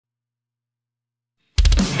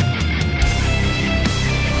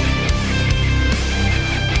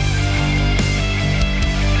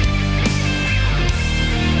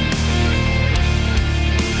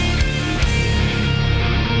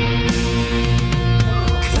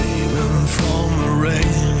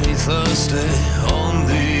day on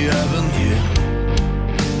the avenue.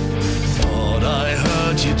 Thought I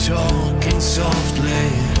heard you talking softly.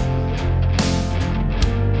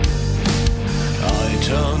 I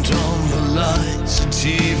turned on the lights, the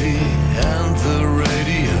TV and the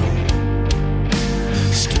radio.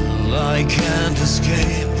 Still I can't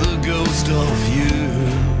escape the ghost of you.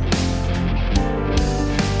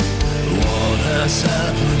 What has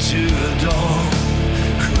happened to a dawn?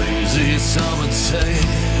 Crazy some would say.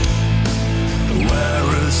 Where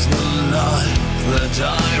is the life that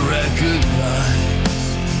I recognize?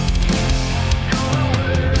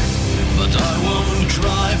 But I won't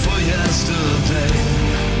cry for yesterday.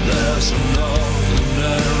 There's an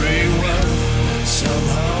ordinary world.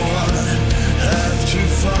 Somehow I have to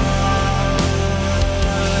fight.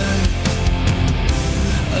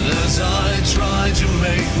 And as I try to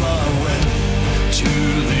make my way to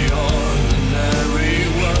the ordinary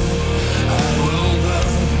world, I will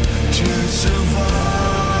learn to survive.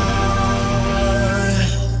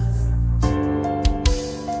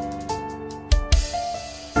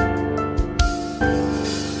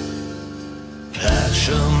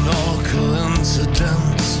 Passion or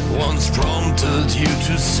coincidence once prompted you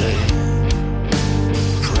to say,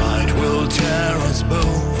 pride will tear us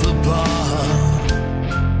both apart.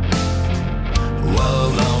 Well,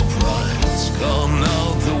 now pride's gone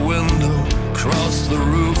out the window, crossed the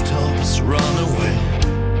rooftops, run away.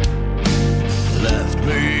 Left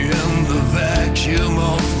me in the vacuum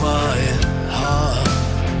of my heart.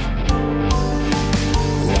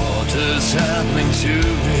 What is happening to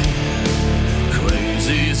me?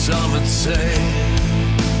 Crazy some would say.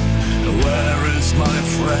 Where is my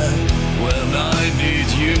friend when I need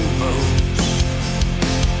you most?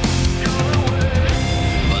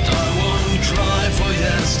 But I won't cry for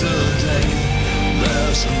yesterday.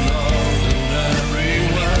 There's an ordinary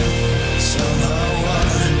world. Somehow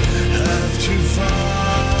I have to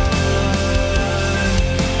find.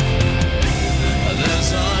 And as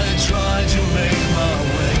I try to make my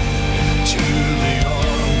way to the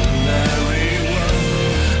ordinary world,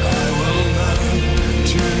 I will learn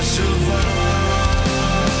to survive.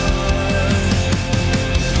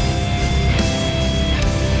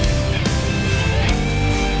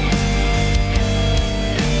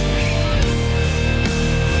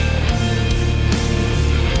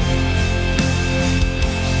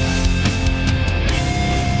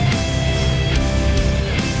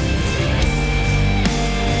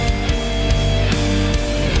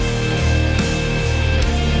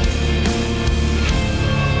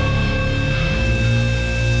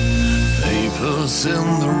 Papers in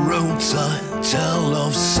the roadside tell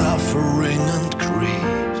of suffering and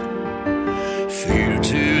greed. Fear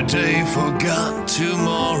today, forgot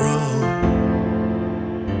tomorrow.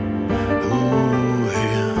 Ooh,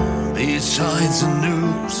 yeah. Besides the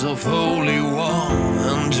news of holy war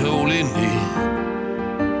and holy need,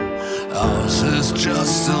 ours is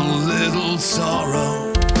just a little sorrow.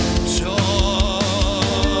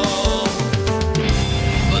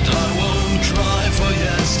 But I won't cry for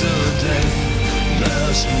yesterday.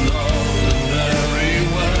 There's an ordinary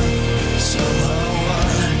world. Somehow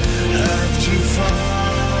I have to find.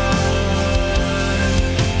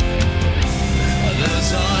 And as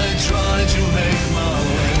I try to make my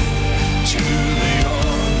way to the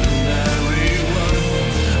ordinary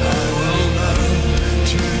world, I will learn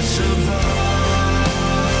to survive.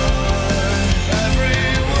 Every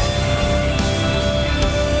word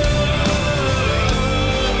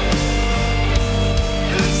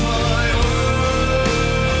is my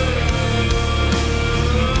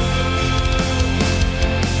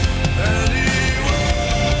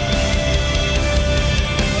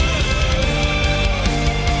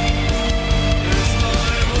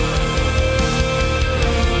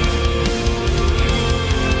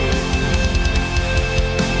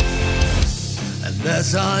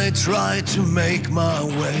as I try to make my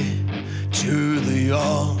way to the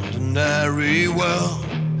ordinary world,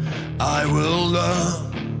 I will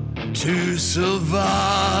learn to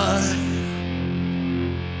survive.